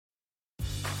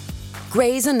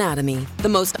Grey's Anatomy, the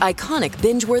most iconic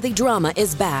binge-worthy drama,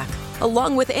 is back,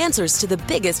 along with answers to the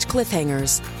biggest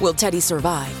cliffhangers. Will Teddy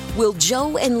survive? Will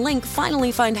Joe and Link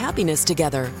finally find happiness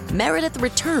together? Meredith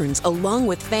returns along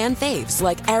with fan faves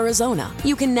like Arizona.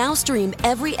 You can now stream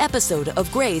every episode of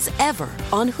Grey's ever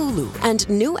on Hulu, and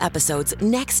new episodes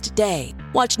next day.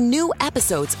 Watch new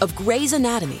episodes of Grey's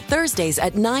Anatomy Thursdays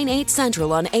at 9/8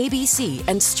 Central on ABC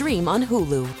and stream on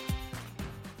Hulu.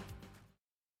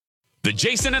 The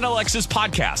Jason and Alexis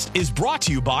podcast is brought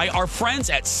to you by our friends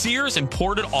at Sears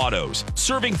Imported Autos,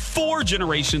 serving 4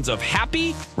 generations of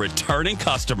happy, returning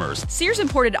customers. Sears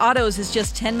Imported Autos is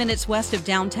just 10 minutes west of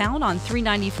downtown on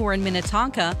 394 in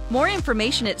Minnetonka. More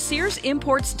information at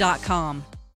SearsImports.com.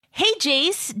 Hey,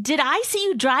 Jace, did I see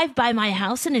you drive by my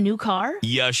house in a new car?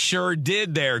 You sure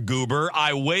did there, Goober.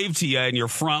 I waved to you in your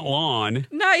front lawn.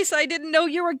 Nice. I didn't know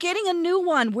you were getting a new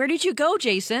one. Where did you go,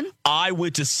 Jason? I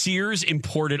went to Sears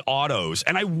Imported Autos,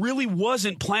 and I really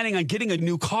wasn't planning on getting a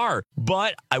new car.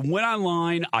 But I went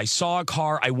online, I saw a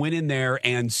car, I went in there,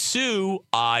 and Sue,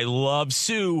 I love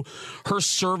Sue, her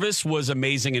service was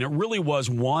amazing, and it really was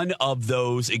one of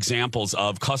those examples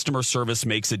of customer service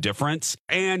makes a difference.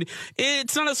 And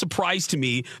it's not a surprise to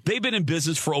me. They've been in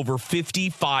business for over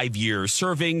 55 years,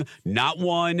 serving not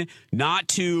 1, not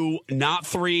 2, not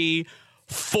 3,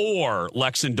 4,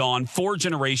 Lex and Dawn, 4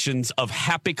 generations of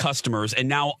happy customers, and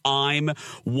now I'm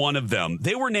one of them.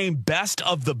 They were named Best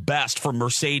of the Best for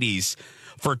Mercedes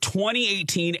for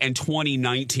 2018 and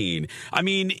 2019. I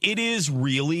mean, it is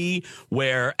really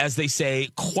where, as they say,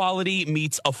 quality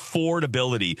meets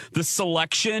affordability. The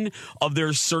selection of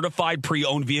their certified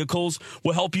pre-owned vehicles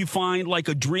will help you find like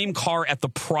a dream car at the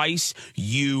price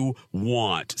you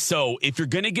want. So if you're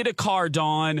going to get a car,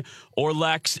 Dawn or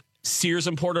Lex, Sears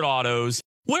Imported Autos.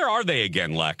 Where are they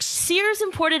again, Lex? Sears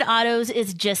Imported Autos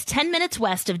is just 10 minutes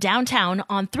west of downtown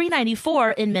on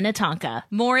 394 in Minnetonka.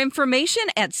 More information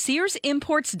at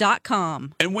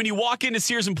SearsImports.com. And when you walk into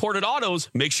Sears Imported Autos,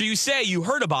 make sure you say you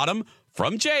heard about them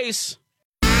from Jace.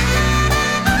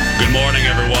 Good morning,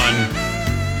 everyone.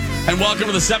 And welcome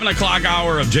to the 7 o'clock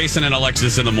hour of Jason and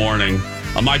Alexis in the morning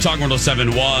on My Talk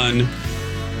 1071.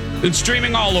 It's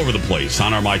streaming all over the place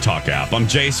on our My Talk app. I'm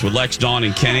Jace with Lex, Dawn,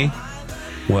 and Kenny.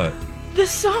 What?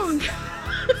 This song.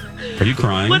 Are you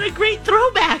crying? What a great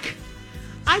throwback.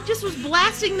 I just was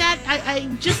blasting that. I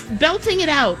just belting it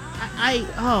out.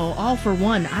 All for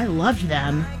One. I loved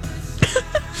them.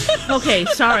 Okay,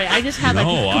 sorry. I just had a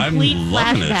complete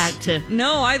flashback to.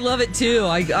 No, I love it too.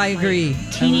 I agree.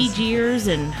 Teenage years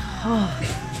and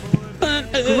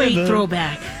great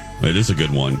throwback. It is a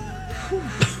good one.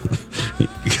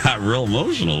 You got real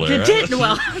emotional there. It did.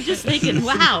 Well, I'm just thinking,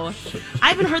 wow, I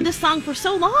haven't heard this song for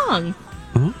so long.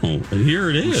 Oh, and here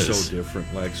it is. We're so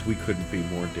different, Lex. We couldn't be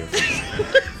more different.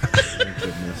 Thank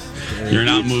goodness. You're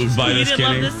not moved by this, Kenny?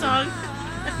 You didn't love this song?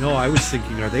 No, I was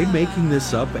thinking, are they making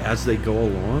this up as they go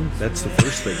along? That's the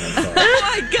first thing I thought. Oh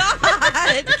my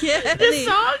God, Kenny. This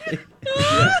song?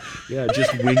 Yeah,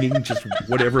 just winging, just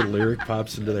whatever lyric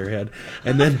pops into their head.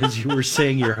 And then as you were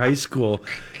saying your high school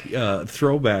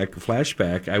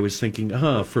flashback, I was thinking,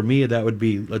 for me that would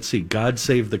be, let's see, God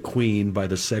Save the Queen by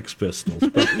the Sex Pistols.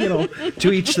 But,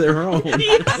 to each their own.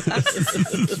 Mm-hmm.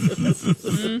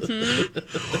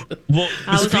 Well,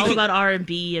 I was all about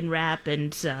R&B and rap,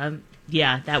 and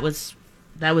that was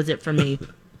it for me.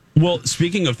 Well,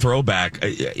 speaking of throwback,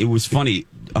 it was funny.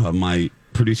 My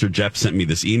producer Jeff sent me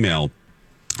this email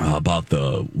about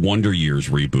the Wonder Years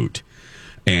reboot,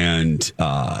 and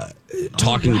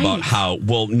talking about how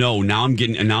now I'm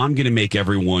going to make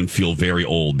everyone feel very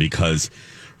old, because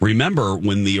remember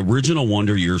when the original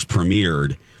Wonder Years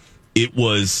premiered, it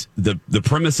was the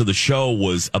premise of the show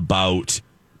was about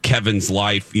Kevin's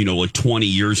life, like 20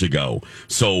 years ago.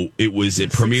 So it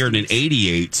premiered in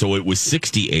 88, so it was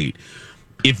 68.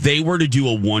 If they were to do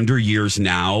a Wonder Years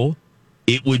now,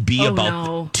 it would be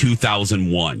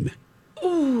 2001.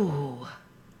 Ooh.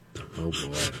 Oh, boy.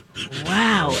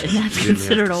 Wow. And that's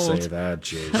considered old. Say that,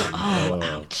 Jason.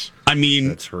 Ouch. I mean,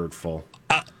 that's hurtful.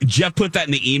 Jeff put that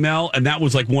in the email, and that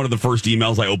was like one of the first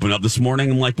emails I opened up this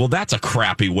morning. I'm like, well, that's a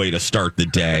crappy way to start the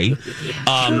day.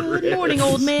 Good morning,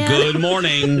 old man. Good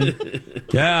morning.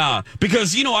 Yeah,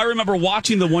 because, I remember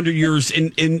watching the Wonder Years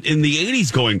in the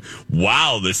 80s going,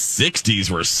 wow, the 60s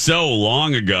were so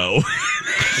long ago.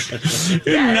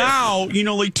 And now,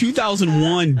 like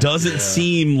 2001 doesn't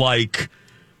seem like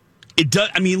it does.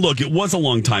 I mean, look, it was a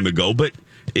long time ago, but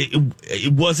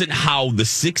it wasn't how the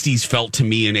 60s felt to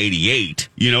me in 88.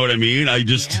 You know what I mean? I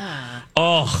just,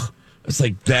 it's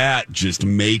like that just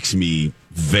makes me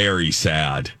very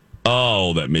sad.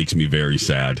 Oh, that makes me very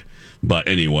sad. But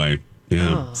anyway,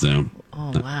 yeah.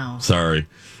 Oh, wow. Sorry.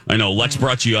 I know Lex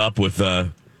brought you up with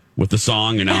the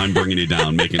song, and now I'm bringing you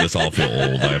down, making us all feel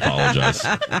old. I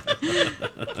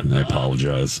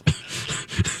apologize.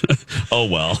 Oh,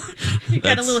 well. You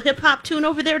got a little hip-hop tune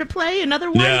over there to play?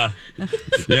 Another one? Yeah.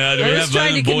 Yeah. I was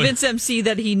trying to convince MC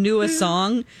that he knew a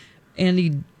song, and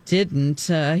he didn't.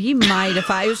 He might if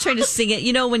I was trying to sing it.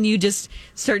 You know, when you just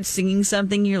start singing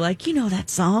something, you're like, you know that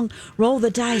song, Roll the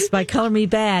Dice by Color Me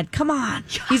Bad. Come on.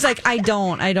 He's like, I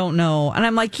don't know. And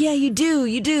I'm like, yeah, you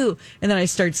do. And then I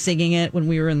start singing it when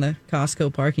we were in the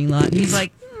Costco parking lot. And he's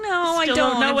like, no, I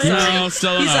don't know it. No,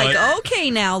 still don't He's know like, it. okay,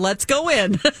 now let's go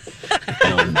in.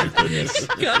 Oh, my goodness.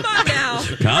 Come on now.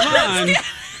 Come on.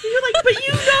 You're like, but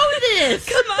you know this.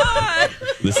 Come on.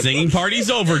 The singing party's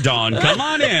over, Dawn. Come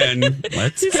on in.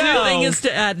 Let's His go. new thing is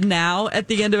to add now at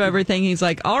the end of everything. He's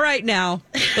like, all right, now,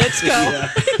 let's go.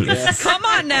 Come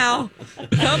on now.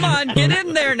 Come on, get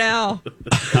in there now.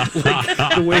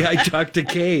 The way I talk to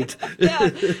Kate. Yeah.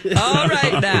 All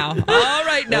right now.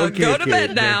 Okay, Go to Kate,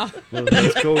 bed now. Well,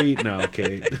 let's go eat now,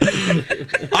 Kate.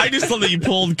 I just thought that you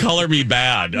pulled Color Me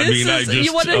Bad.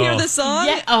 You want to hear the song?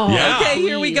 Yeah. Oh, Yeah. Okay,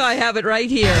 here we go. I have it right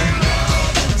here.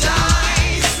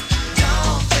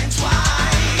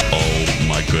 Oh,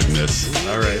 my goodness.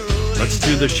 All right, let's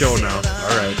do the show now.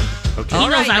 All right. Okay. He All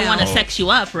knows right I now. want to sex you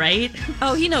up, right?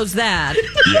 Oh, he knows that.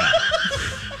 Yeah.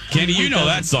 Candy, you know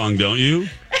that song, don't you?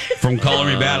 From Color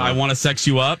Me Bad, I Want to Sex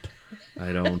You Up.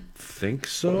 I don't think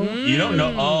so. You don't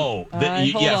know? Oh, Hold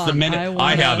yes, the on. minute.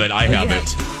 I have it. I don't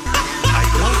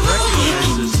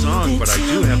recognize this song, but I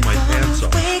do have my pants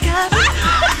on.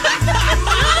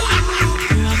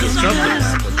 So something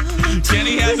happened.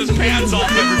 Kenny has his pants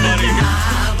off, everybody.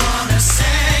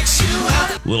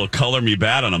 Little Color Me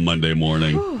Bad on a Monday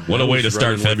morning. What a way to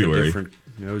start February.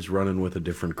 I was running with a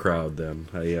different crowd then.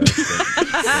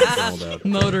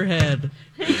 Motorhead.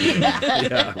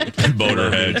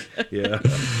 Motorhead. Yeah.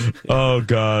 Oh,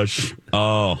 gosh.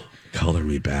 Oh, Color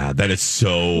Me Bad. That is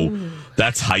so...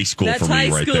 That's high school That's for me high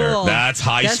right school. there. That's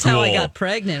high That's school. how I got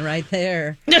pregnant right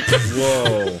there.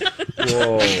 Whoa.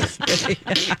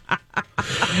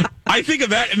 I think of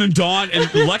that, and then Dawn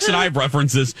and Lex and I have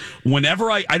references whenever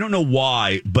I don't know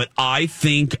why, but I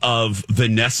think of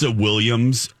Vanessa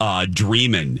Williams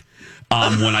Dreamin'.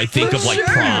 When I think of like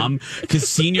prom, because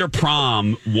senior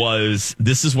prom was,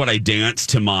 this is what I danced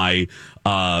to my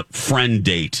friend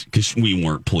date, because we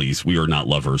weren't, please, we were not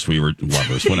lovers. We were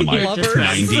lovers. What am I? Lovers?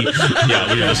 90?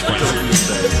 Yeah, we were just friends.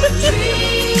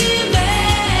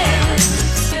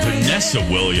 Vanessa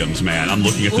Williams, man, I'm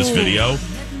looking at this video.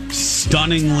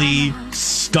 Stunningly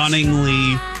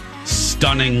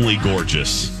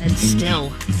gorgeous. And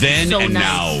still. Then so and nice.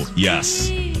 now, yes.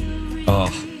 Oh,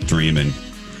 dreaming.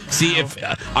 See, if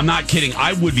I'm not kidding,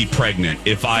 I would be pregnant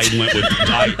if I went with if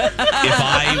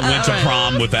I went to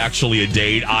prom with actually a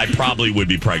date. I probably would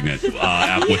be pregnant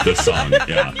with this song.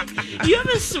 Yeah, You have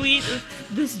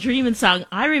this dreaming song.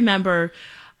 I remember,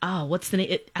 what's the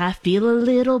name? I feel a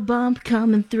little bump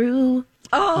coming through.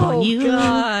 Oh, you.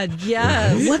 God,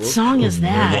 yes. What song is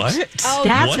that? What?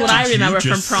 That's What what I did you remember from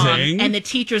just prom. sing? And the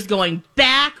teachers going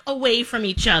back away from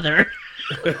each other.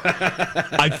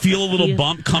 I feel a little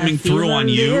bump coming through on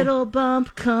A you. little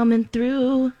bump coming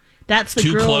through. That's the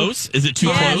Too girl. close? Is it too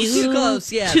Yes, close? too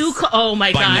close, yes. Oh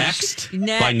my By gosh. next?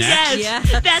 Next. By next?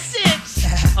 Yes, Yeah. that's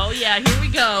it. Oh yeah, here we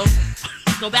go.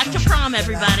 Go back to prom,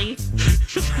 everybody.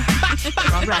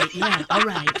 All right, yeah, all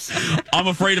right. I'm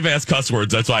afraid to ask cuss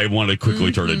words. That's why I want to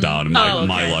quickly turn it down. And Oh, okay.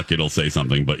 my luck, it'll say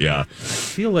something. But yeah. I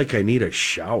feel like I need a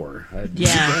shower.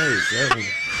 Yeah.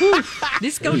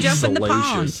 Just go jump in the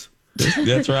pond.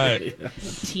 That's right.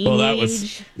 Teenage. Well, that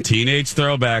was teenage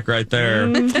throwback right there.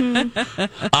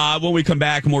 When we come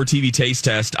back, more TV taste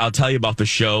test. I'll tell you about the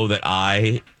show that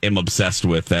I am obsessed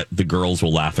with that the girls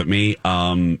will laugh at me.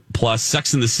 Plus,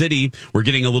 Sex and the City. We're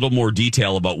getting a little more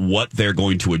detail about what they're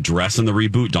going to address in the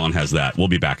reboot. Dawn has that. We'll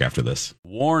be back after this.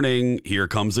 Warning, here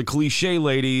comes a cliche,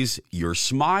 ladies. Your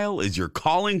smile is your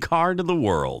calling card to the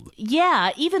world.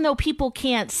 Yeah, even though people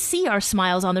can't see our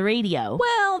smiles on the radio.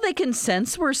 Well, they can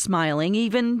sense we're smiling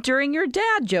even during your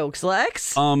dad jokes,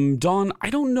 Lex. Dawn, I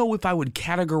don't know if I would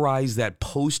categorize that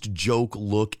post-joke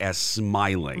look as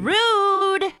smiling.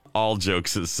 Rude! All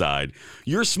jokes aside,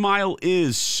 your smile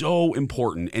is so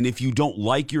important, and if you don't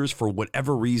like yours for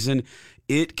whatever reason,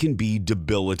 it can be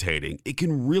debilitating. It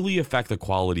can really affect the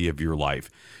quality of your life.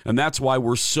 And that's why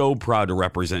we're so proud to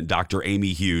represent Dr.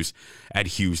 Amy Hughes at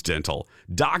Hughes Dental.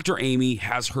 Dr. Amy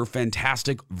has her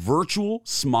fantastic virtual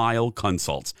smile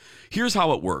consults. Here's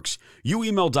how it works. You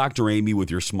email Dr. Amy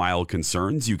with your smile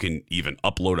concerns. You can even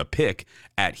upload a pic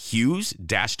at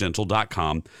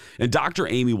hughes-dental.com, and Dr.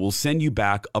 Amy will send you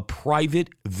back a private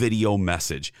video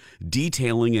message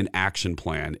detailing an action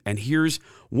plan. And here's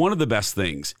one of the best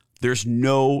things. There's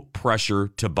no pressure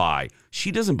to buy. She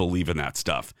doesn't believe in that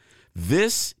stuff.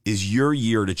 This is your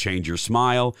year to change your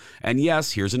smile. And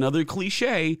yes, here's another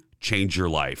cliche, change your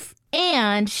life.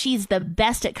 And she's the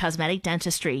best at cosmetic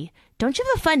dentistry. Don't you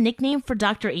have a fun nickname for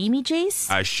Dr. Amy,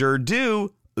 Jace? I sure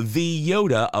do. The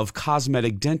Yoda of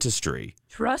cosmetic dentistry.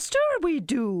 Trust her, we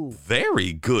do.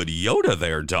 Very good Yoda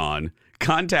there, Dawn.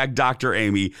 Contact Dr.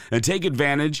 Amy and take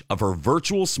advantage of her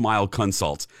virtual smile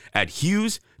consults at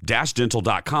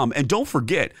hughes-dental.com. And don't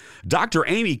forget, Dr.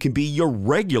 Amy can be your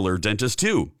regular dentist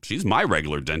too. She's my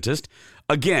regular dentist.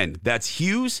 Again, that's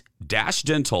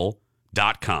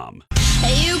hughes-dental.com.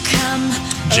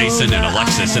 Jason and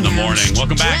Alexis in the morning.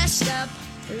 Welcome back.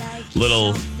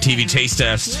 Little TV taste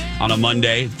test on a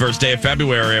Monday, first day of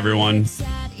February, everyone.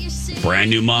 Brand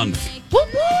new month. Whoop,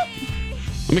 whoop.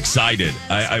 I'm excited.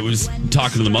 I was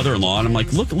talking to the mother-in-law, and I'm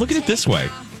like, look at it this way.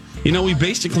 You know, we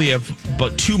basically have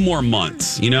but 2 more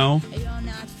months, you know,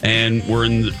 and we're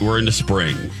in the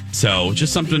spring. So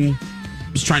just something,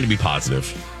 just trying to be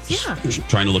positive. Yeah. Just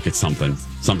trying to look at something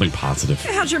positive.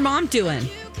 How's your mom doing?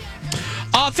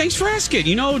 Thanks for asking.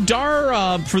 You know,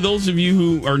 Dar, for those of you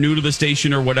who are new to the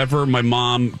station or whatever, my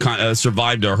mom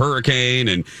survived a hurricane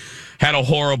and had a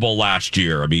horrible last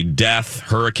year. I mean, death,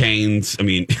 hurricanes, I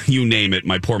mean, you name it.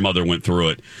 My poor mother went through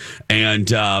it.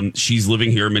 And she's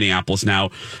living here in Minneapolis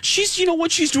now. She's, you know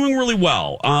what, she's doing really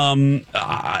well.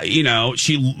 You know,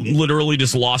 she literally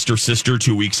just lost her sister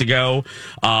 2 weeks ago.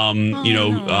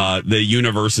 The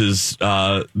universe's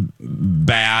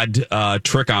bad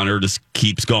trick on her just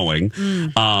keeps going.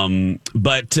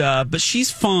 But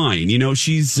she's fine. You know,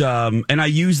 she's, and I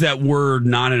use that word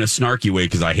not in a snarky way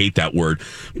because I hate that word,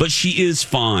 but she is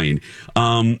fine.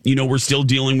 You know, we're still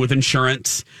dealing with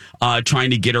insurance, trying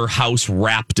to get her house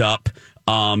wrapped up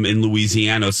in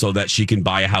Louisiana so that she can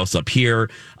buy a house up here.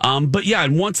 But yeah,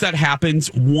 and once that happens,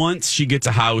 once she gets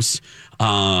a house,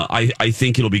 I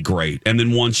think it'll be great. And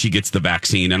then once she gets the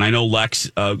vaccine, and I know Lex,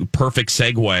 perfect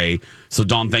segue. So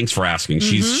Dawn, thanks for asking.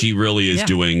 She really is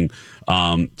doing.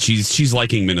 She's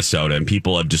liking Minnesota, and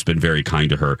people have just been very kind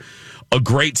to her. A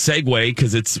great segue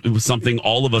because it was something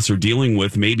all of us are dealing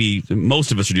with. Maybe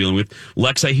most of us are dealing with.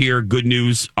 Lex, I hear good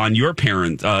news on your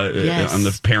parent, Yes. on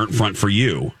the parent front for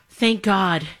you. Thank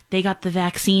God they got the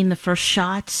vaccine, the first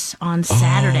shots on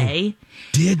Saturday.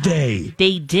 Did they?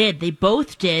 They did. They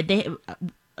both did. They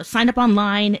signed up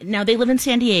online. Now, they live in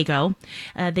San Diego.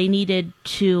 They needed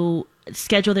to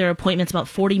schedule their appointments about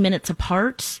 40 minutes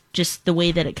apart, just the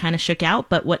way that it kind of shook out.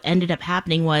 But what ended up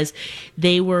happening was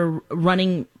they were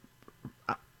running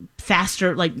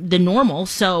faster like the normal,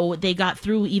 so they got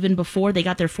through even before they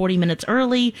got there 40 minutes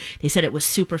early. They said it was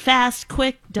super fast,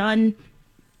 quick, done,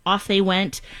 off they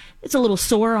went. It's a little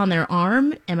sore on their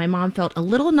arm, and my mom felt a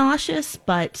little nauseous,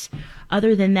 but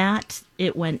other than that,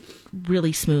 it went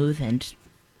really smooth, and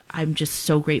I'm just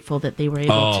so grateful that they were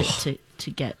able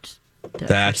to get the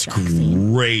That's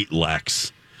vaccine. Great,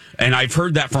 Lex. And I've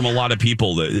heard that from a lot of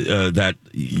people that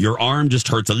your arm just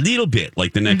hurts a little bit,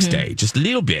 like the next day, just a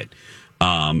little bit.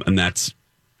 And that's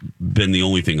been the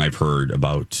only thing I've heard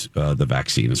about the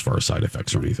vaccine as far as side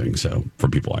effects or anything. So from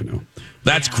people I know,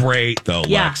 that's great though.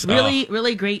 Yeah, Lex.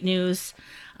 really great news.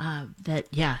 And they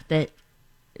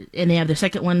have their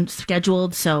second one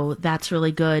scheduled, so that's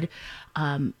really good.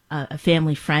 A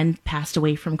family friend passed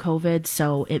away from COVID,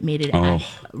 so it made it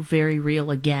very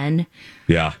real again.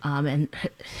 Yeah. And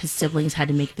his siblings had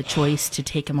to make the choice to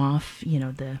take him off,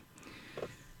 the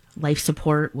life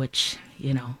support, which,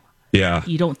 Yeah.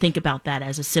 you don't think about that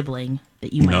as a sibling,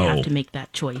 that you might have to make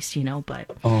that choice,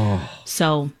 but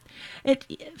so it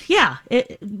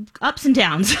ups and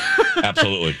downs.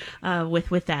 Absolutely.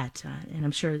 with that, and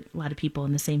I'm sure a lot of people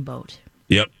in the same boat.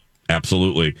 Yep.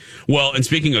 Absolutely. Well, and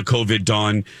speaking of COVID,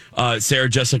 Dawn, Sarah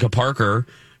Jessica Parker,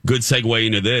 good segue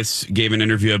into this, gave an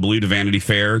interview, I believe, to Vanity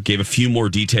Fair, gave a few more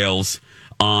details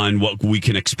on what we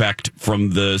can expect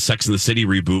from the Sex and the City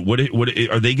reboot. What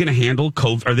are they going to handle?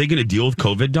 Are they going to deal with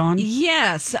COVID, Dawn?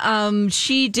 Yes.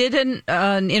 She did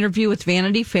an interview with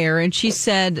Vanity Fair, and she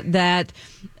said that,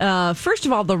 first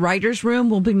of all, the writer's room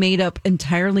will be made up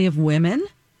entirely of women.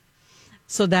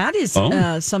 So that is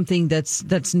something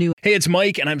that's new. Hey, it's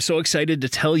Mike, and I'm so excited to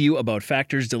tell you about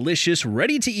Factor's delicious,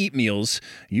 ready-to-eat meals.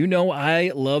 You know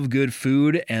I love good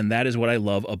food, and that is what I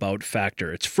love about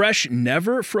Factor. It's fresh,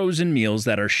 never frozen meals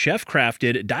that are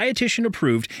chef-crafted,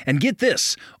 dietitian-approved, and get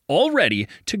this, all ready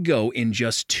to go in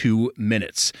just 2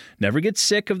 minutes. Never get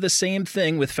sick of the same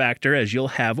thing with Factor, as you'll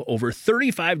have over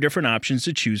 35 different options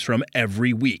to choose from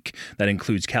every week. That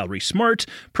includes Calorie Smart,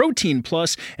 Protein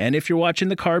Plus, and if you're watching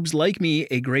the carbs like me,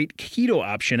 a great keto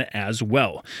option as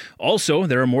well. Also,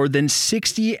 there are more than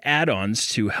 60 add-ons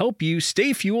to help you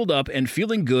stay fueled up and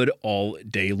feeling good all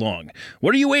day long.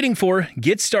 What are you waiting for?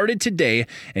 Get started today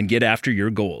and get after your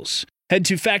goals. Head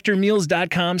to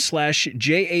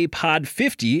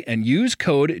factormeals.com/JAPOD50 and use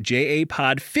code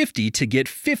JAPOD50 to get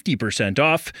 50%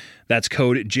 off. That's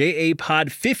code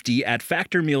JAPOD50 at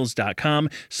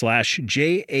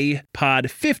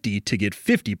factormeals.com/JAPOD50 to get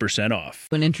 50% off.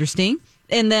 Interesting.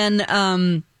 And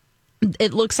then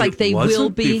it looks like they will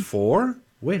be before.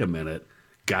 Wait a minute,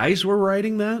 guys were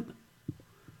writing that.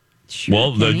 Sure,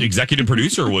 well, Kenny. the executive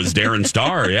producer was Darren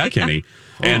Star, yeah, Kenny,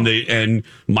 and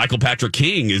Michael Patrick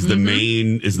King is the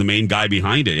main guy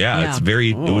behind it. Yeah, it's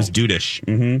very it was dudeish.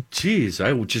 Mm-hmm. Jeez,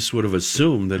 I just would have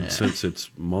assumed that since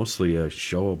it's mostly a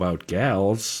show about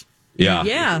gals,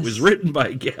 yeah, it was written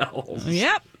by gals.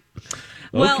 Yep.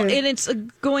 Well, Okay. and it's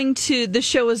the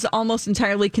show is almost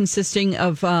entirely consisting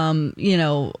of, well,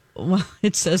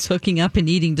 it says hooking up and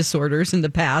eating disorders in the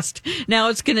past. Now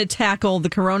it's going to tackle the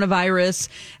coronavirus,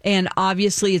 and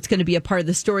obviously it's going to be a part of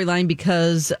the storyline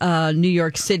because New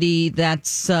York City,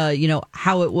 that's,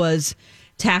 how it was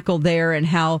tackled there and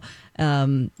how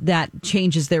that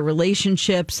changes their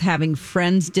relationships, having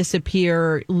friends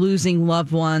disappear, losing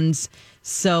loved ones.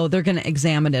 So they're going to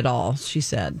examine it all, she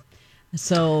said.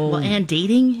 So, Well, and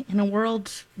dating in a world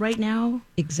right now,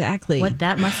 exactly what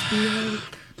that must be like.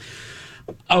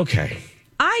 Okay,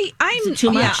 Is it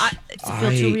too much? Yeah, Does it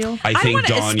feel too real? I I think want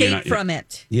to Dawn, escape from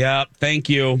it. Yeah, thank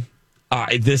you.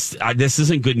 This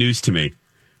isn't good news to me,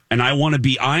 and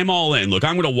I'm all in. Look,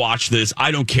 I'm going to watch this.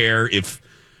 I don't care if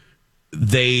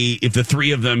the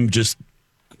three of them just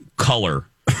color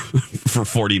for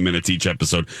 40 minutes each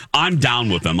episode. I'm down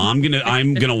with them. I'm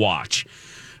gonna watch,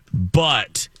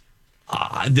 but.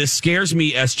 This scares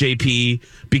me, SJP,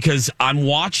 because I'm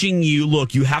watching you.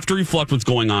 Look, you have to reflect what's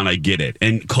going on. I get it.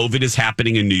 And COVID is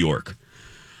happening in New York. ...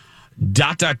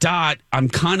 I'm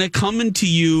kind of coming to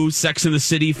you, Sex and the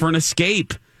City, for an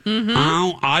escape.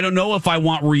 Mm-hmm. I don't know if I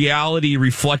want reality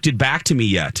reflected back to me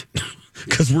yet,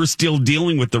 because we're still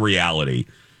dealing with the reality.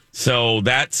 So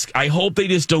I hope they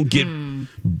just don't get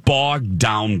bogged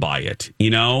down by it.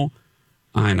 I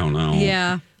don't know.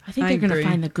 Yeah. I think they're going to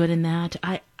find the good in that.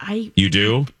 You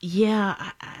do?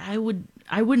 Yeah, I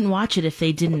wouldn't watch it if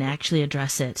they didn't actually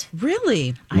address it.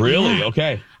 Really? Really? Yeah.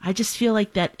 Okay. I just feel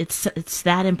like that it's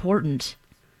that important.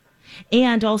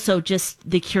 And also just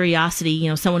the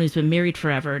curiosity, someone who's been married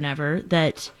forever and ever,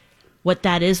 that what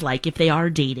that is like if they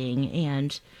are dating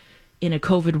and in a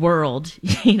COVID world,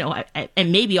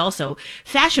 and maybe also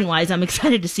fashion-wise, I'm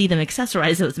excited to see them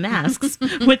accessorize those masks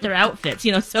with their outfits,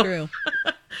 so. True.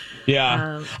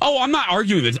 Yeah. I'm not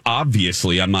arguing that.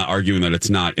 Obviously, I'm not arguing that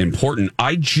it's not important.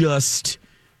 I just,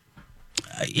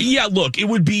 look, it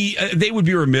would be, they would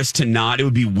be remiss to not. It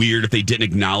would be weird if they didn't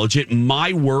acknowledge it.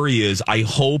 My worry is, I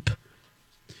hope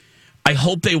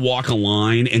they walk a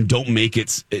line and don't make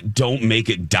it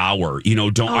dour.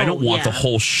 I don't want the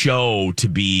whole show to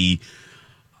be.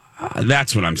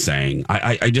 That's what I'm saying.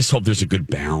 I just hope there's a good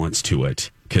balance to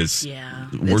it, because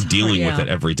we're dealing with it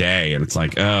every day, and it's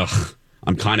like, ugh.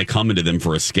 I'm kind of coming to them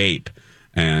for escape,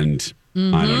 and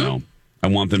I don't know. I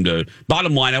want them to.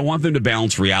 Bottom line, I want them to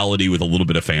balance reality with a little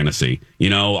bit of fantasy.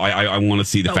 I want to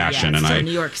see the fashion, it's and still New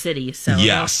York City, so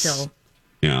yes, they'll still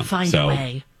find a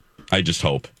way. I just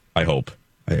hope. I hope.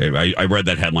 I read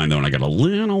that headline though, and I got a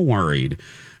little worried.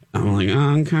 I'm like,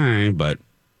 okay, but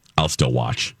I'll still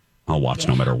watch. I'll watch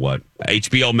no matter what.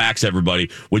 HBO Max, everybody,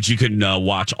 which you can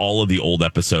watch all of the old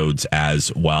episodes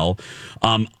as well.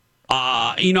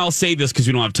 I'll say this because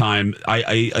we don't have time.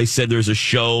 I said there's a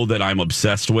show that I'm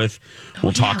obsessed with.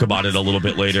 We'll talk about it a little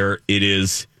bit later. It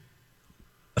is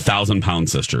 1,000 Pound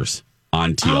Sisters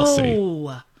on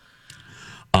TLC.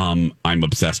 I'm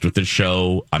obsessed with this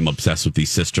show. I'm obsessed with these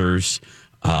sisters.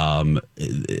 We're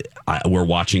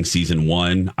watching season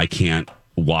 1. I can't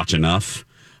watch enough.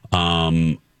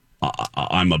 I'm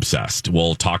obsessed.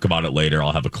 We'll talk about it later.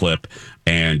 I'll have a clip,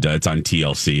 and it's on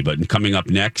TLC. But coming up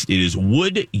next, it is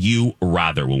Would You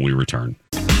Rather when we return.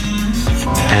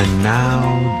 And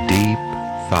now, Deep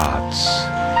Thoughts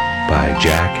by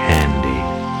Jack Handy.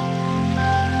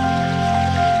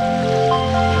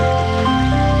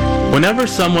 Whenever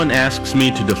someone asks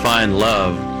me to define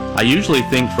love, I usually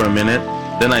think for a minute,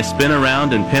 then I spin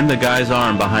around and pin the guy's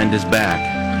arm behind his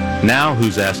back. Now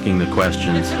who's asking the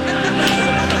questions?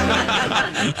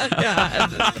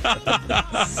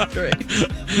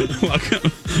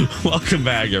 Welcome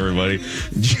back, everybody.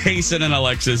 Jason and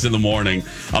Alexis in the morning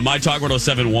on My Talk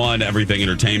 107.1 Everything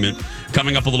Entertainment.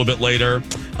 Coming up a little bit later,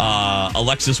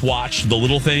 Alexis watched The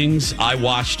Little Things. I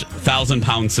watched 1,000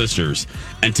 Pound Sisters,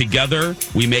 and together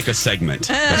we make a segment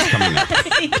that's coming up.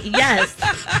 Yes.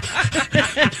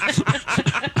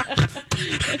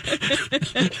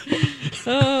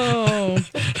 Oh.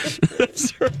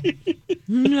 Sorry.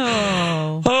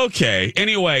 No. Okay.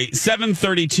 Anyway,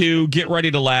 7:32. Get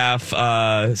ready to laugh.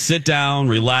 Sit down,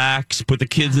 relax, put the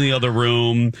kids in the other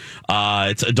room.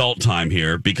 It's adult time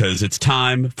here because it's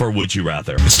time for Would You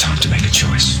Rather. It's time to make a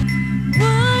choice.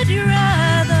 Would you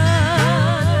rather?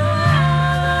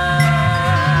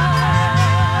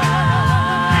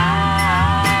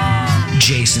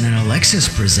 Jason and Alexis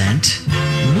present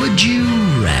Would You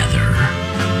Rather?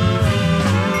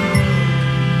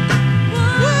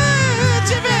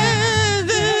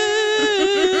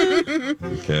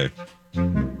 Okay.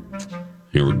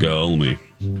 Here we go. Let me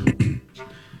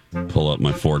pull up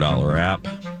my $4 app.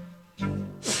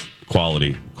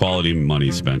 Quality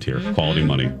money spent here. Quality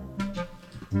money.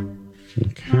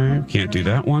 Okay. Can't do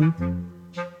that one.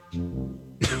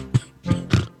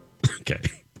 Okay.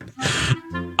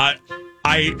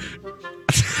 I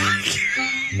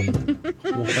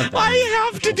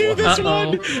have to do this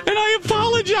one, and I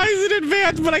apologize in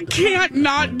advance, but I can't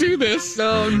not do this.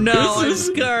 Oh, no, I'm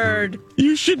scared.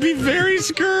 You should be very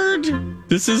scared.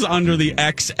 This is under the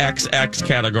XXX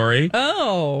category.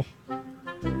 Oh.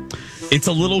 It's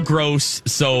a little gross,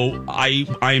 so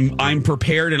I'm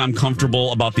prepared and I'm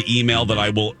comfortable about the email that I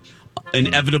will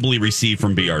inevitably receive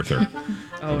from B. Arthur.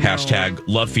 Oh, Hashtag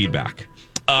love feedback.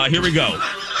 Here we go.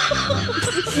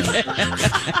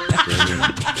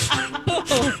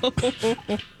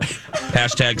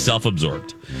 Hashtag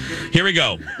self-absorbed. Here we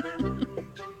go.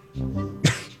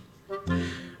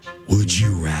 Would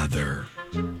you rather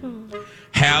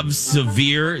have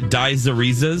severe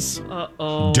dysuresis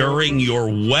during your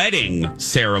wedding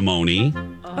ceremony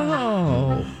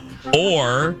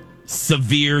or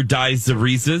severe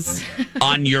dysuresis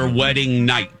on your wedding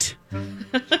night?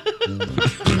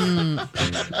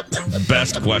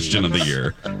 Best question of the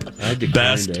year. I declined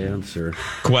Best to answer.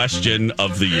 Question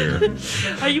of the year.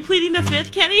 Are you pleading the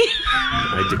fifth, Kenny?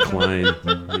 I decline.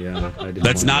 Yeah, I didn't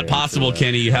That's want not to possible, answer that.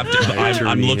 Kenny. You have to.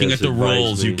 I'm looking at the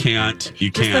rules. You can't.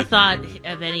 Just the thought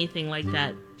of anything like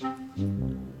that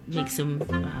makes him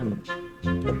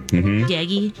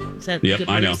gaggy. Is that a good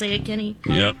way to say it, Kenny?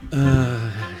 Yep.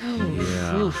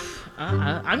 Yeah. Oof.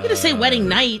 I'm going to say wedding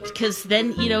night because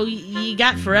then, you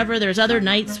got forever. There's other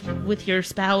nights with your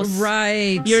spouse.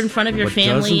 Right. You're in front of your But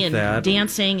family doesn't and that-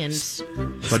 dancing and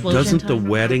But doesn't the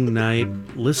wedding night,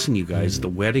 listen, you guys, the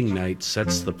wedding night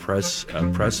sets the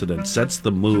precedent, sets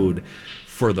the mood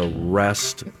for the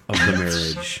rest of the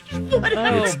marriage.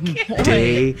 It's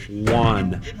day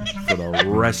one for the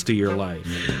rest of your life.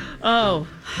 Oh,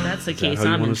 that's the case.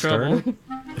 I'm in trouble.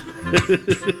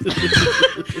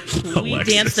 We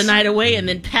danced the night away and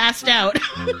then passed out.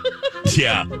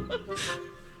 Yeah.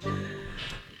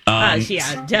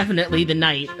 Yeah, definitely the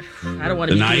night. I don't want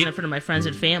to be doing it in front of my friends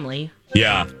and family.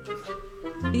 Yeah.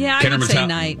 Yeah, I would say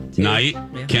night. Night?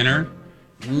 Yeah. Kenner?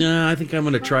 No, I think I'm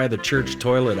going to try the church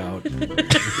toilet out. Oh,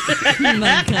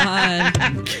 my God.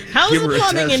 How's the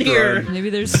plumbing in here? Maybe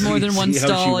there's more than one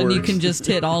stall and you can just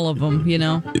hit all of them,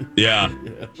 Yeah.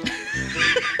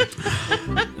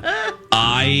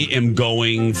 I am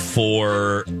going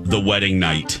for the wedding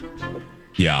night.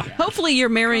 Yeah. Hopefully you're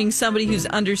marrying somebody who's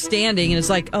understanding and is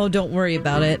like, oh, don't worry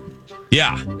about it.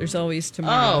 Yeah. There's always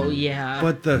tomorrow. Oh, yeah.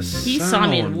 But he saw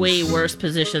me in way worse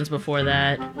positions before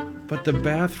that. But the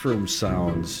bathroom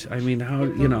sounds, I mean, how,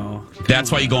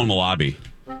 That's why you go in the lobby.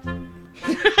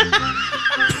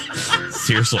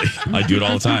 Seriously. I do it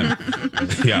all the time.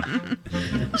 Yeah.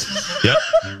 Yep.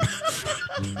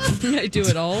 I do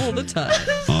it all the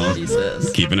time.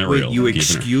 Jesus. Keeping it Wait, real. you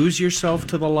excuse yourself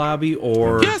to the lobby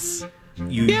or yes.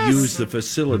 You use the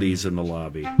facilities in the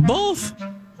lobby? Both.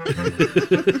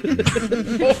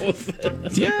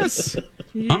 Both. Yes.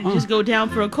 You just go down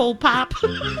for a cold pop.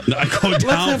 I go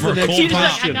down for a cold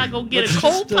pop. I gotta go get a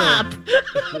cold pop.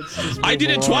 I did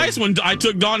it twice when I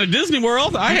took Dawn to Disney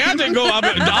World. I had to go.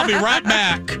 I'll be right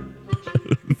back.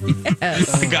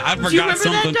 Yes. I forgot Do you remember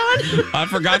something. that, Dawn? I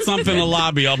forgot something in the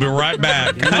lobby. I'll be right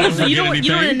back. I don't You forget anything.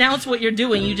 don't announce what you're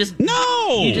doing. You just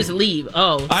No. You just leave.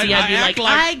 Oh, see, I'd be act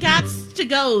like, I got to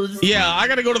goes. Yeah, I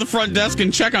got to go to the front desk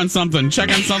and check on something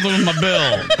with my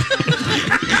bill.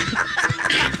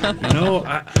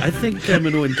 I think I'm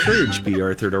going to encourage B.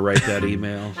 Arthur to write that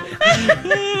email.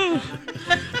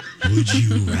 Would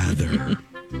you rather?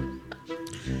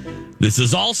 This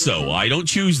is also, I don't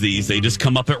choose these, they just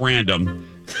come up at random.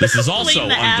 This is also Blame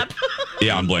the app.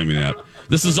 Yeah, I'm blaming the app.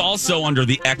 This is also under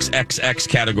the XXX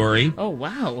category. Oh,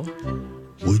 wow.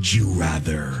 Would you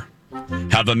rather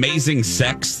have amazing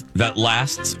sex that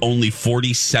lasts only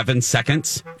 47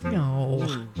 seconds?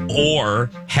 No.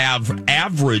 Or have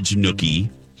average nookie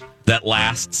that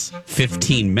lasts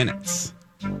 15 minutes?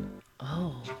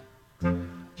 Oh.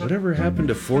 Whatever happened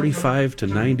to 45 to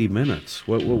 90 minutes?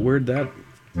 Where'd that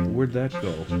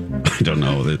go? I don't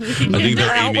know. I think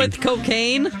they're Out aiming. with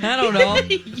cocaine? I don't know.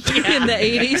 In the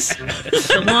 80s.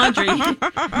 The laundry.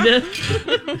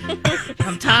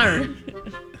 I'm tired.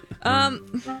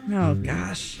 Oh,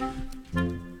 gosh.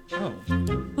 Oh.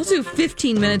 Let's do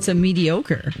 15 minutes of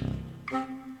mediocre.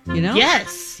 You know?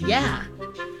 Yes. Yeah.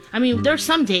 I mean, there's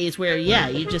some days where,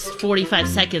 you just 45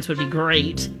 seconds would be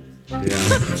great. Yeah,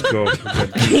 let's go.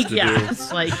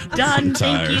 It's like, done,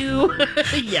 thank you.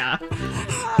 Yeah.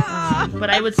 But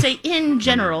I would say in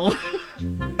general.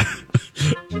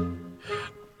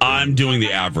 I'm doing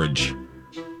the average.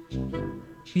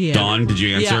 Yeah. Dawn, did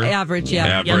you answer? Yeah, average, yeah.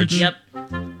 Average. Yep.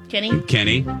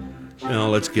 Kenny? No,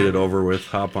 let's get it over with.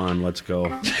 Hop on. Let's go.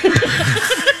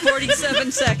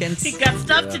 47 seconds. You got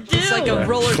stuff to do. It's like a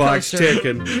roller Clock's coaster.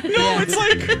 ticking. No,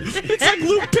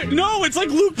 it's like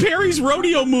Luke Perry's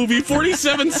rodeo movie,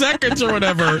 47 seconds or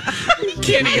whatever.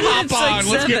 Kenny, hop It's like on.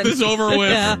 Let's get 7. this over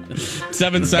with. Yeah.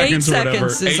 7 seconds or whatever.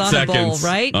 seconds is 8 on a seconds. bowl,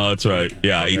 right? Oh, that's right.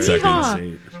 Yeah, 8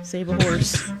 seconds. Save a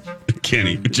horse.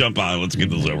 Kenny, jump on. Let's get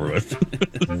this over with.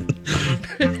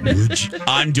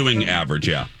 I'm doing average,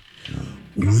 yeah.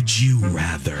 Would you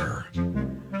rather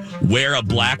wear a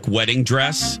black wedding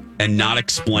dress and not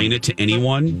explain it to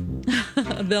anyone?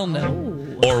 They'll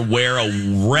know. Or wear a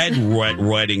red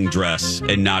wedding dress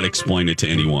and not explain it to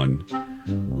anyone?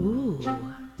 Ooh.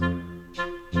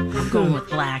 I'm going with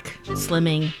black.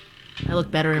 Slimming. I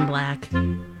look better in black.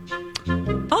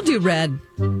 I'll do red.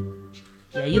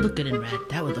 Yeah, you look good in red.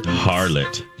 That would look nice.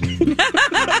 Harlot.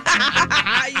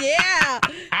 Yeah.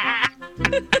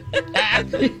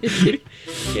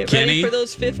 Get Kenny? ready for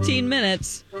those 15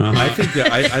 minutes. I think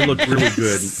that I look really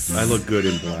good. I look good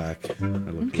in black. I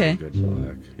look Okay. really good in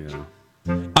black.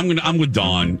 Yeah. I'm with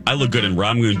Dawn. I look good in red.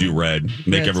 I'm gonna do red.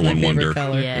 Make Red's everyone my favorite wonder.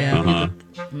 color. Yeah.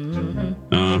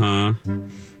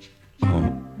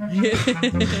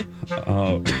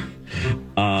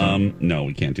 No,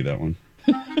 we can't do that one.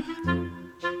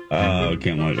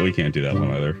 We can't do that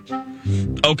one either.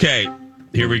 Okay,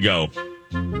 here we go.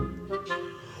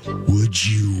 Would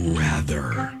you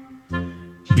rather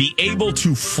be able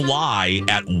to fly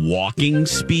at walking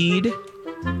speed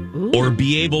or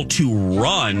be able to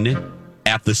run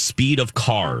at the speed of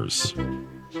cars?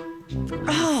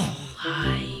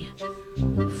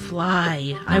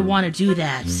 Fly. I want to do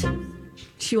that.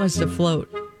 She wants to float.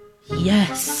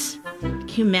 Yes. Can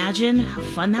you imagine how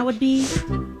fun that would be?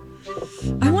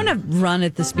 I want to run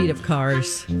at the speed of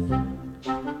cars.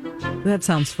 That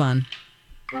sounds fun.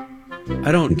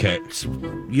 I don't. Okay.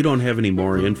 You don't have any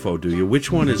more info, do you?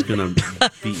 Which one is going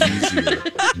to be easier?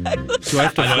 Do I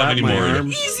have to I don't have flap any my more.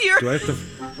 arms? Easier. Do I have to?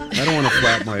 I don't want to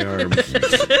flap my arms.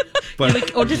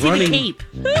 But Or just need a cape.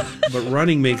 But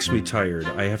running makes me tired.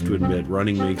 I have to admit,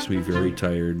 running makes me very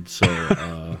tired. So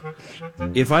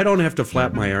if I don't have to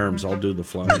flap my arms, I'll do the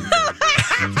flying.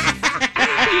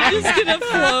 You're just going to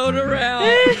float around.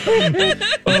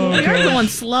 You're going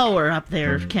slower up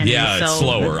there, Kenny. Yeah, it's so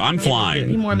slower. I'm Be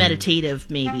flying. more meditative,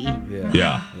 maybe.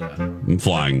 Yeah. I'm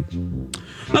flying.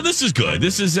 Now, this is good.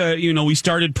 This is, we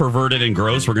started perverted and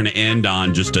gross. We're going to end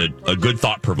on just a good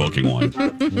thought-provoking one.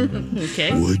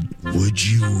 Okay. Would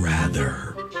you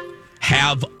rather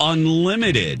have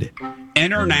unlimited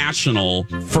international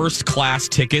first-class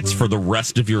tickets for the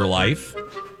rest of your life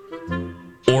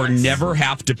or never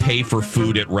have to pay for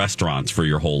food at restaurants for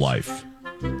your whole life?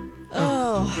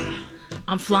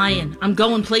 I'm flying. I'm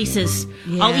going places.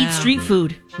 Yeah. I'll eat street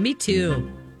food. Me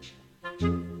too.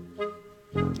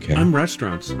 Okay. I'm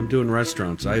restaurants. I'm doing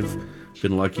restaurants. I've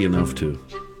been lucky enough to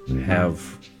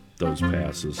have those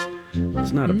passes.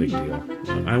 It's not a big deal.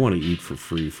 I want to eat for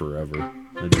free forever.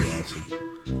 That'd be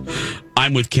awesome.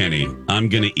 I'm with Kenny. I'm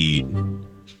going to eat.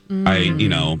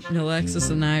 Alexis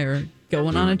and I are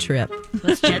going on a trip.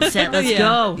 Let's jet set. Let's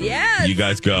go. Yes. You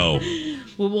guys go.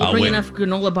 We'll bring enough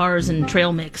granola bars and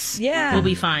trail mix. Yeah. We'll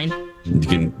be fine. You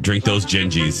can drink those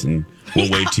gingies, and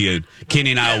we'll wave to you. Kenny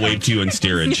and I will wave to you in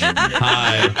steerage.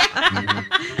 Hi.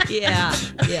 Yeah.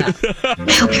 I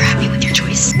hope you're happy with your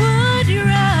choice. Would you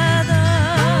rather?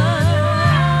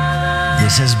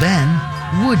 This has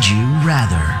been Would You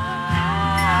Rather?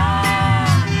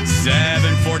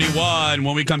 7:41.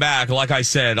 When we come back, like I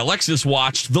said, Alexis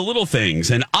watched The Little Things,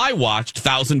 and I watched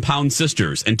 1,000 Pound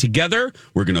Sisters. And together,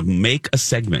 we're going to make a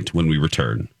segment when we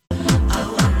return.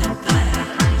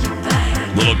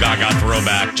 Little Gaga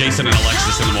throwback. Jason and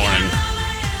Alexis in the morning.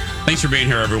 Thanks for being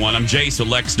here, everyone. I'm Jace with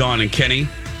Lex, Dawn, and Kenny.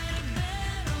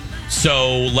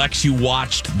 So, Lex, you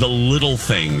watched The Little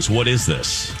Things. What is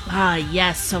this?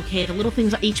 Yes. Okay. The Little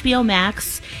Things on HBO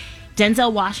Max.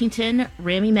 Denzel Washington,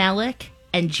 Rami Malek,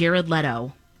 and Jared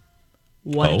Leto.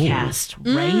 What a cast,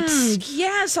 right?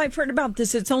 Yes, I've heard about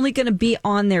this. It's only going to be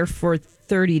on there for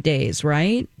 30 days,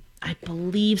 right? I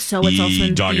believe so. It's also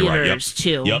in theaters, right. Yep.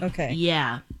 too. Yep. Okay.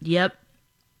 Yeah. Yep.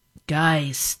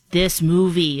 Guys, this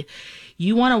movie,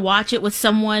 you want to watch it with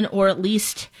someone or at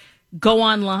least go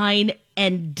online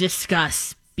and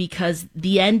discuss, because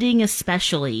the ending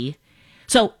especially.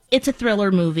 So it's a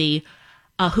thriller movie.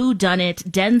 Whodunit.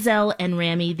 Denzel and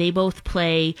Rami, they both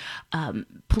play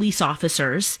police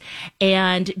officers,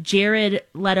 and Jared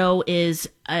Leto is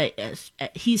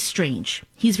he's strange.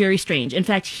 He's very strange. In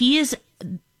fact, he is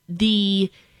the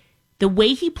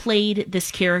way he played this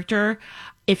character.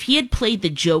 If he had played the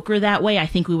Joker that way, I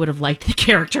think we would have liked the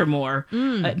character more,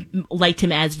 liked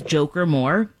him as Joker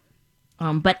more.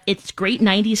 But it's great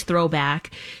 90s throwback.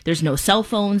 There's no cell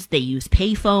phones. They use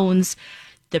pay phones.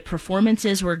 The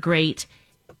performances were great.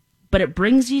 But it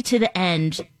brings you to the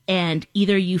end, and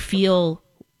either you feel,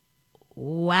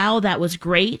 wow, that was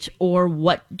great, or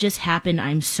what just happened,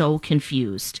 I'm so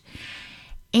confused.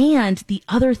 And the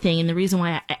other thing, and the reason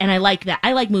why, I like that,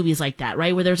 I like movies like that,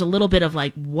 right, where there's a little bit of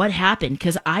like, what happened?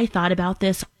 Because I thought about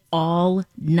this all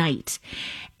night.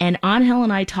 And Angel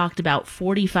and I talked about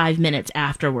 45 minutes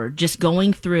afterward, just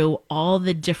going through all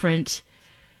the different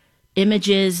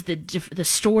images, the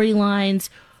storylines,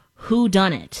 who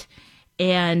done it.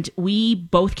 And we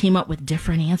both came up with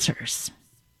different answers.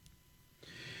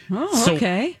 Oh,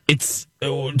 okay.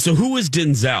 So who is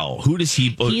Denzel? Who does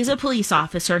he... He's a police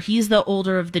officer. He's the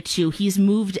older of the two. He's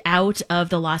moved out of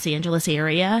the Los Angeles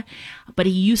area, but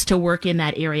he used to work in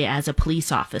that area as a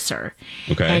police officer.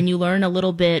 Okay. And you learn a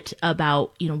little bit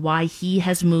about, why he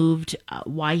has moved,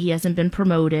 why he hasn't been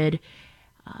promoted.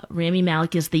 Rami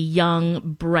Malek is the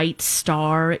young, bright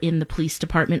star in the police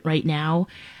department right now.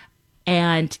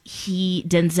 And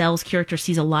Denzel's character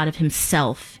sees a lot of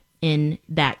himself in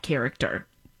that character.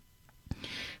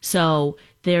 So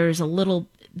there's a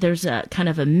kind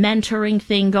of a mentoring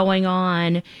thing going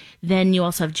on. Then you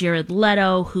also have Jared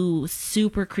Leto, who's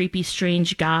super creepy,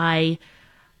 strange guy.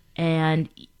 And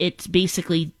it's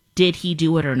basically, did he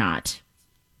do it or not?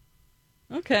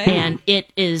 Okay. And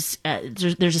it is,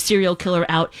 there's a serial killer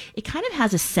out. It kind of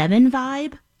has a Seven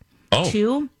vibe,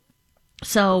 too.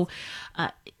 So,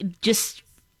 just,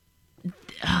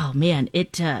 oh man,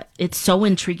 it's so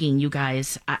intriguing, you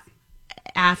guys.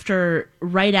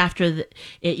 Right after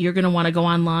it, you're going to want to go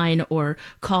online or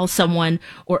call someone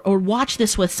or watch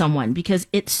this with someone, because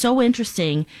it's so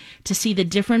interesting to see the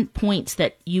different points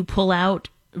that you pull out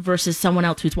versus someone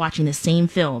else who's watching the same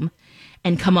film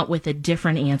and come up with a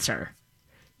different answer.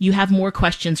 You have more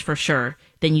questions for sure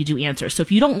than you do answers. So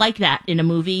if you don't like that in a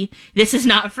movie, this is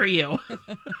not for you.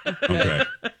 Okay.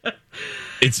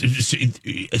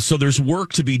 So there's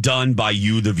work to be done by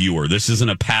you, the viewer. This isn't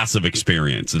a passive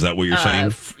experience. Is that what you're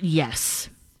saying? Yes.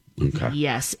 Okay.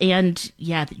 Yes. And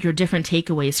your different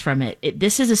takeaways from it.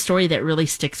 This is a story that really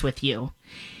sticks with you.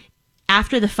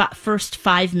 After the first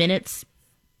 5 minutes,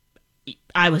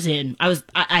 I was in.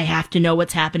 I have to know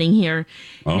what's happening here.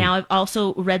 Oh. Now, I've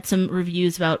also read some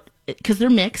reviews because they're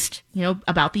mixed,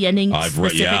 about the ending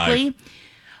specifically.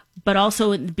 But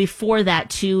also before that,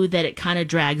 too, that it kind of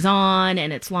drags on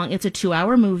and it's long. It's a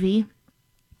 2-hour movie.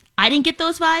 I didn't get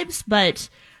those vibes, but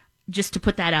just to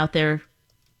put that out there,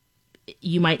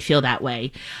 you might feel that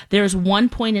way. There's one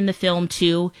point in the film,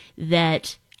 too,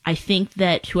 that I think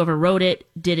that whoever wrote it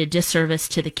did a disservice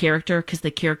to the character, because the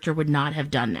character would not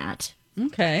have done that.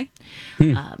 Okay.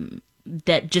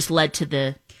 That just led to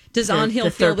the... Does Angel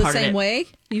feel the same way?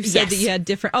 You said that you had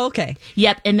different... Oh, okay.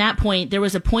 Yep. In that point, there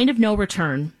was a point of no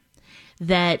return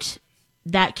that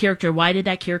character... Why did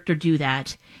that character do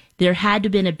that? There had to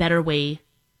have been a better way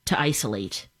to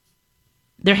isolate.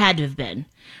 There had to have been.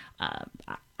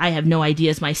 I have no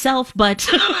ideas myself, but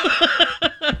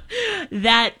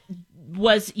that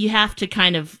was... You have to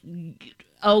kind of...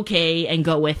 Okay, and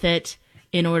go with it.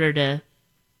 in order to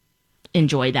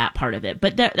enjoy that part of it.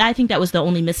 But I think that was the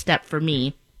only misstep for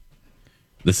me.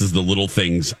 This is The Little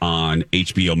Things on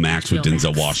HBO Max with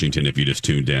Denzel Washington. If you just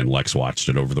tuned in, Lex watched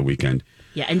it over the weekend.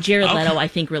 Yeah, and Jared Leto, I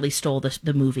think, really stole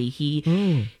the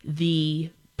movie. The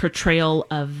portrayal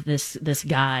of this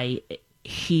guy,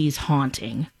 he's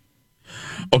haunting.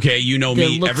 Okay, you know the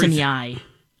me. Looks in the eye.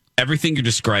 Everything you're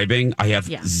describing, I have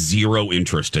zero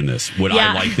interest in this. Would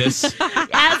I like this? As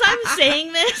I'm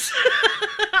saying this,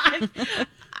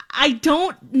 I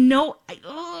don't know.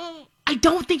 I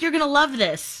don't think you're going to love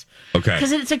this. Okay.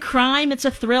 Because it's a crime. It's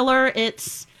a thriller.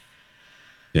 It's...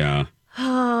 Yeah.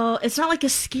 Oh, it's not like a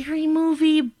scary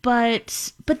movie,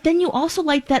 but then you also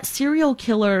like that serial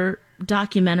killer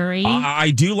documentary.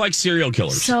 I do like serial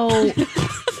killers. So,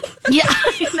 yeah.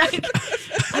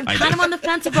 I'm kind of on the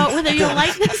fence about whether you'll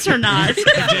like this or not.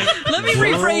 Let me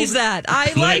rephrase that.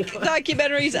 I like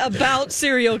documentaries about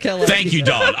serial killers. Thank you,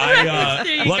 Dawn. Let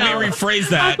me rephrase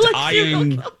that.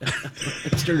 I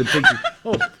started thinking,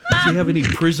 does he have any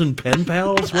prison pen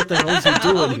pals? What the hell is he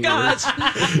doing here?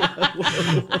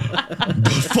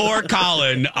 Before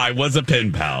Colin, I was a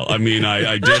pen pal. I mean,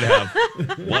 I did have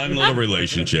one little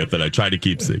relationship that I tried to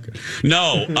keep secret.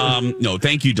 No,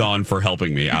 thank you, Dawn, for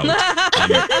helping me out.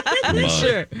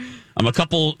 Sure. I'm a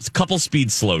couple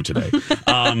speeds slow today.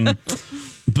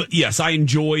 But yes, I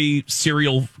enjoy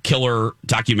serial killer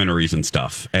documentaries and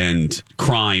stuff, and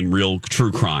crime, real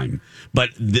true crime. But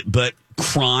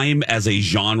crime as a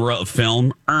genre of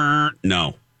film,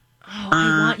 no. Oh,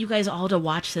 I want you guys all to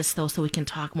watch this though, so we can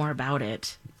talk more about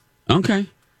it. Okay.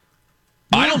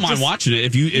 Yeah, I don't mind watching it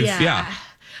if yeah.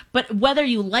 But whether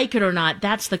you like it or not,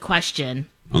 that's the question.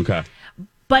 Okay.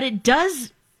 But it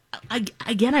does.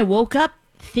 I woke up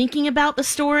thinking about the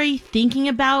story, thinking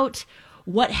about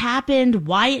what happened,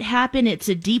 why it happened. It's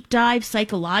a deep dive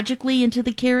psychologically into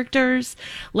the characters,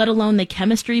 let alone the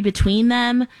chemistry between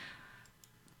them.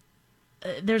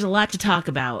 There's a lot to talk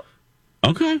about.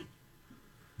 Okay.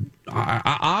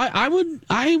 I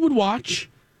would watch.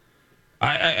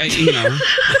 I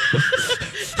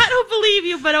don't believe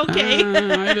you, but okay.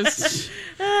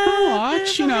 I'll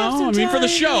watch, I mean, for the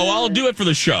show. I'll do it for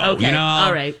the show. Okay,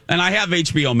 all right. And I have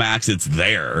HBO Max. It's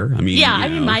there. I mean,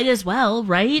 you might as well,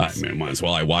 right? I mean, might as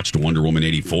well. I watched Wonder Woman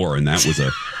 84, and that was a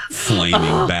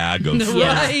flaming bag of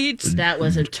right. That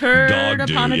was a turd dog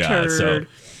upon a turd.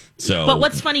 So, but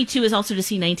what's funny too is also to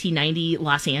see 1990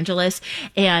 Los Angeles,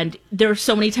 and there are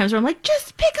so many times where I'm like,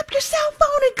 just pick up your cell phone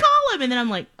and call him, and then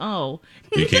I'm like, oh,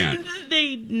 you can't.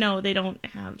 they don't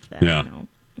have that. Yeah. No.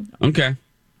 Okay.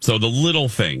 So The Little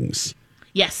Things.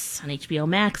 Yes, on HBO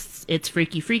Max. It's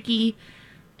freaky,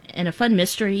 and a fun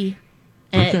mystery.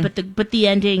 Okay. But the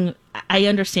ending, I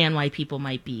understand why people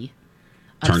might be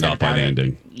turned off by the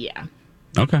ending. Yeah.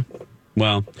 Okay.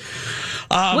 Well,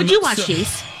 would you watch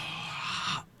these?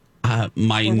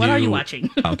 What are you watching?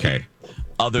 Okay.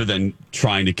 Other than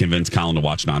trying to convince Colin to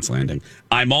watch Knots Landing,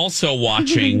 I'm also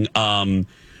watching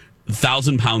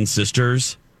 1,000 Pound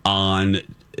Sisters on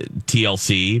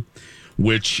TLC,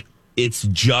 which it's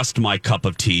just my cup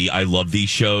of tea. I love these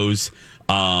shows,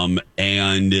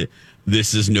 and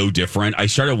this is no different. I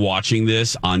started watching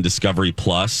this on Discovery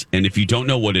Plus, and if you don't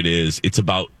know what it is, it's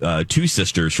about two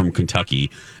sisters from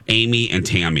Kentucky, Amy and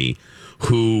Tammy,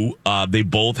 who they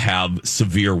both have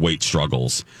severe weight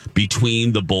struggles.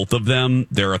 Between the both of them,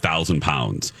 they're 1,000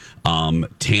 pounds.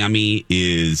 Tammy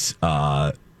is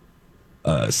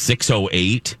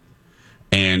 6'08",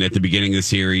 and at the beginning of the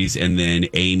series, and then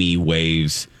Amy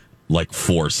weighs like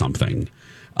 4 something.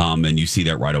 And you see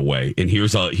that right away. And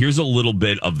here's a little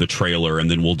bit of the trailer,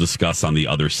 and then we'll discuss on the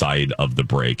other side of the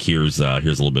break. Here's a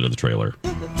little bit of the trailer.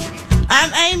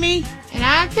 I'm Amy. And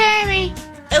I'm Tammy.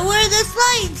 And we're the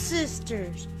Slade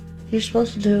Sisters. You're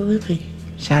supposed to do it with me.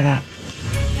 Shut up.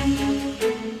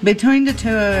 Between the two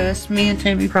of us, me and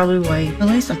Tammy probably weigh at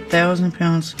least 1,000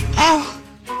 pounds. Ow.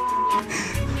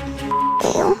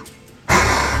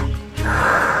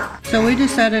 So we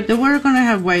decided that we're going to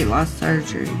have weight loss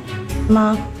surgery.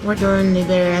 Mom, we're doing the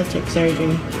bariatric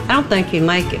surgery. I don't think you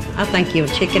make it. I think you'll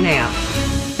chicken out.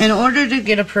 In order to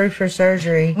get approved for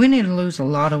surgery, we need to lose a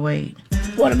lot of weight.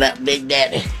 What about Big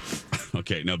Daddy?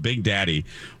 Okay, now Big Daddy,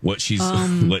 what she's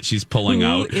pulling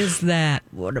out. Who is that?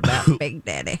 What about Big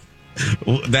Daddy?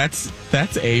 Well, that's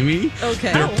Amy.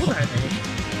 Okay. How old are they?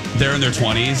 They're in their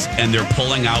 20s, and they're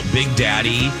pulling out. Big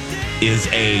Daddy is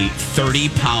a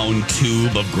 30-pound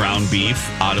tube of ground beef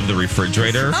out of the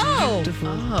refrigerator. Oh.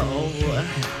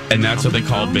 And that's what they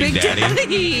call Big Daddy.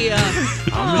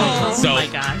 Oh So, my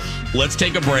gosh. let's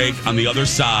take a break. On the other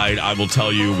side, I will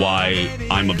tell you why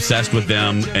I'm obsessed with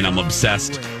them and I'm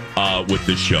obsessed with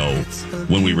the show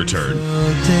when we return.